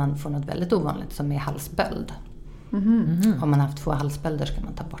vara att man får något väldigt ovanligt som är halsböld. Om man har haft 2 halsbölder ska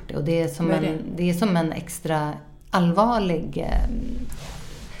man ta bort det. Och det är som en extra allvarlig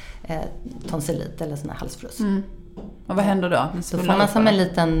tonsillit eller sån här halsfluss. Och vad händer då? Då får man som en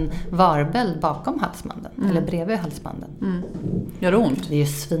liten varböld bakom halsbanden. Eller bredvid halsbanden. Gör det ont? Det är ju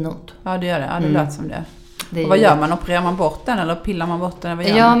svinont. Ja, det gör det. Ja, det lät som det. Och vad gör man? Opererar man bort den eller pillar man bort den?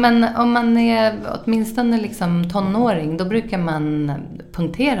 Ja, men om man är åtminstone liksom tonåring, då brukar man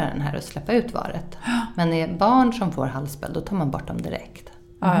punktera den här och släppa ut varet. Men är barn som får halsböld, då tar man bort dem direkt.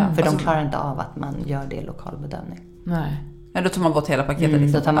 För de klarar inte av att man gör det i lokal bedövning. Nej. Ja, då tar man bort hela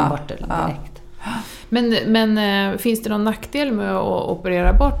paketet. Då tar man bort det direkt. Men finns det någon nackdel med att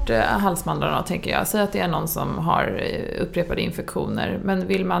operera bort halsmandlarna, tänker jag? Säg att det är någon som har upprepade infektioner. Men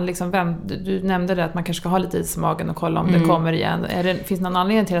vill man liksom du nämnde det att man kanske ska ha lite is i magen och kolla om det kommer igen. Finns det någon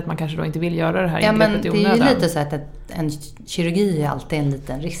anledning till att man kanske då inte vill göra det här ingreppet i onödan? Ja, men det är ju lite så att en kirurgi är alltid en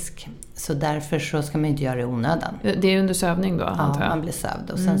liten risk. Så därför så ska man inte göra det i onödan. Det är under sövning då, antar jag? Ja, man blir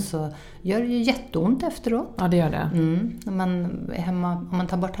sövd. Och sen så gör det ju jätteont efteråt. Ja, det gör det. Om man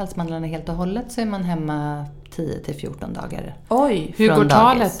tar bort halsmandlarna helt och hållet så är man hemma 10-14 dagar. Oj! Hur går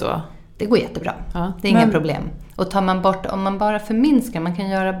talet då? Det går jättebra. Ja. Det är inga problem. Och tar man bort, om man bara förminskar,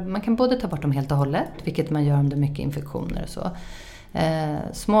 man kan både ta bort dem helt och hållet, vilket man gör om det är mycket infektioner och så.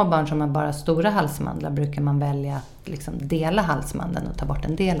 Små barn som har bara stora halsmandlar brukar man välja att liksom dela halsmandeln och ta bort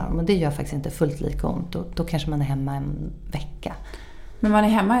en del av dem. Och det gör faktiskt inte fullt lika ont. Då kanske man är hemma en vecka. Men man är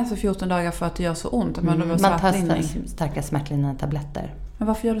hemma alltså 14 dagar för att det gör så ont? Att man tar starka smärtlindrande tabletter. Men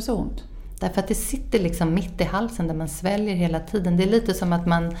varför gör det så ont? Därför att det sitter liksom mitt i halsen där man sväljer hela tiden. Det är lite som att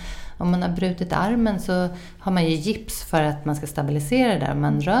om man har brutit armen så har man ju gips för att man ska stabilisera det där.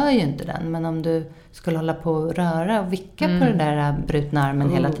 Man rör ju inte den. Men om du skulle hålla på och röra och vicka på den där brutna armen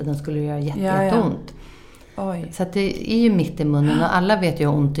hela tiden skulle det göra jätteont. Oj. Så att det är ju mitt i munnen och alla vet ju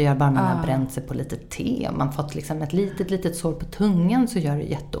hur ont det gör bara man har bränt sig på lite te. Om man fått liksom ett litet sår på tungan så gör det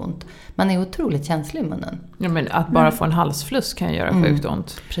jätteont. Man är otroligt känslig i munnen. Ja, men att bara få en halsfluss kan göra sjukt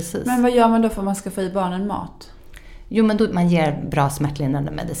ont. Precis. Men vad gör man då för att man ska få i barnen mat? Jo, men man ger bra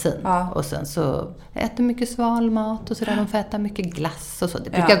smärtlindrande medicin. Ja. Och sen så äter mycket sval mat och sådär. De får äta mycket glass och så. Det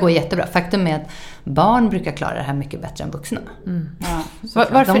brukar gå jättebra. Faktum är att barn brukar klara det här mycket bättre än vuxna. Ja,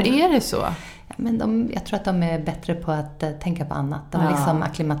 varför är det så? Ja, men jag tror att de är bättre på att tänka på annat. De liksom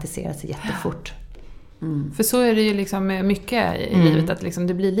akklimatiserar sig jättefort. För så är det ju liksom mycket i livet. Att liksom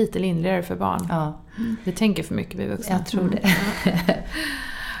det blir lite lindrigare för barn. Ja. Vi tänker för mycket, vi vuxna. Jag tror det.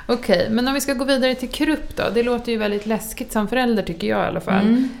 Okej, men om vi ska gå vidare till krupp då. Det låter ju väldigt läskigt som förälder, tycker jag i alla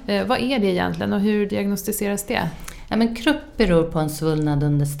fall. Vad är det egentligen och hur diagnostiseras det? Ja, men krupp beror på en svullnad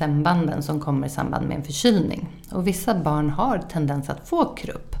under stämbanden som kommer i samband med en förkylning. Och vissa barn har tendens att få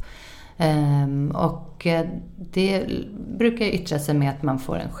krupp. Och det brukar yttra sig med att man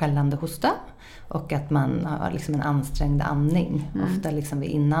får en skällande hosta. Och att man har liksom en ansträngd andning. Ofta liksom vid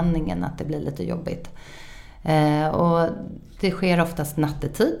inandningen att det blir lite jobbigt. Och det sker oftast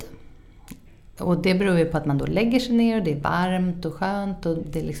nattetid. Och det beror ju på att man då lägger sig ner och det är varmt och skönt. Och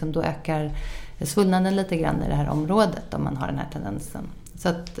det liksom, då ökar svullnaden lite grann i det här området om man har den här tendensen. Så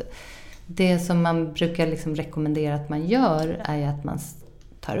att det som man brukar liksom rekommendera att man gör är att man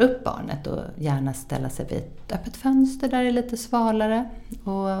tar upp barnet och gärna ställa sig vid ett öppet fönster där det är lite svalare.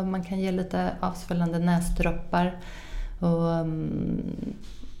 Och man kan ge lite avsvällande näsdroppar. Och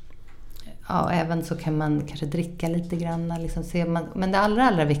även så kan man kanske dricka lite grann. Liksom men det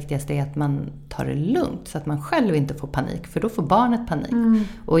allra viktigaste är att man tar det lugnt så att man själv inte får panik. För då får barnet panik.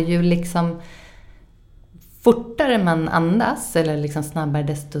 Och ju liksom fortare man andas eller liksom snabbare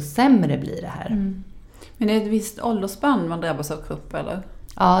desto sämre blir det här. Men det är ett visst åldersspann man drabbas av krupp, eller?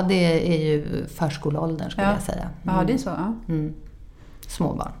 Ja, det är ju förskoleåldern skulle jag säga. Ja, det är så. Ja.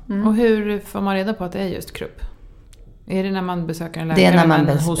 Små barn. Och hur får man reda på att det är just krupp? Är det när man besöker en läkare? Det är när man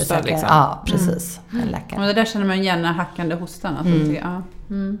hostar liksom? Ja, precis. En läkare. Och det där känner man igen när hackande hostan. Alltså,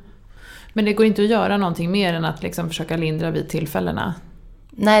 Men det går inte att göra någonting mer än att liksom försöka lindra vid tillfällena?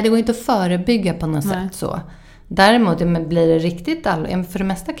 Nej, det går inte att förebygga på något sätt så. Däremot blir det riktigt för det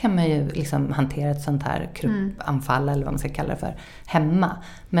mesta kan man ju liksom hantera ett sånt här kruppanfall eller vad man ska kalla det för hemma.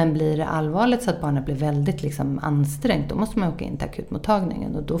 Men blir det allvarligt så att barnet blir väldigt liksom ansträngt, då måste man åka in till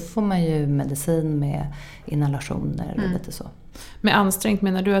akutmottagningen och då får man ju medicin med inhalationer och lite så. Med ansträngt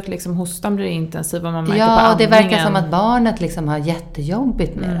menar du att liksom hostan blir intensiv och man märker på andningen? Ja, det verkar som att barnet liksom har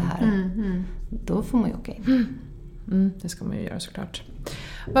jättejobbigt med det här. Då får man ju åka in. Det ska man ju göra såklart.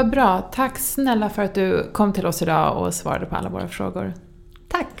 Vad bra. Tack snälla för att du kom till oss idag och svarade på alla våra frågor.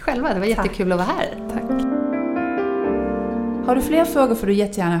 Tack själva. Det var jättekul att vara här. Tack. Har du fler frågor får du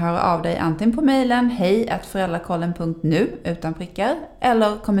jättegärna höra av dig antingen på mejlen hej@föräldrakollen.nu utan prickar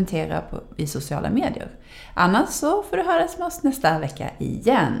eller kommentera i sociala medier. Annars så får du höras med oss nästa vecka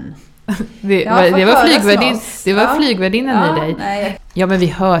igen. Det var flygvärdinnan i dig. Nej. Ja, men vi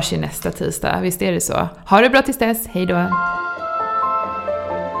hörs i nästa tisdag. Visst är det så. Ha det bra tills dess. Hej då.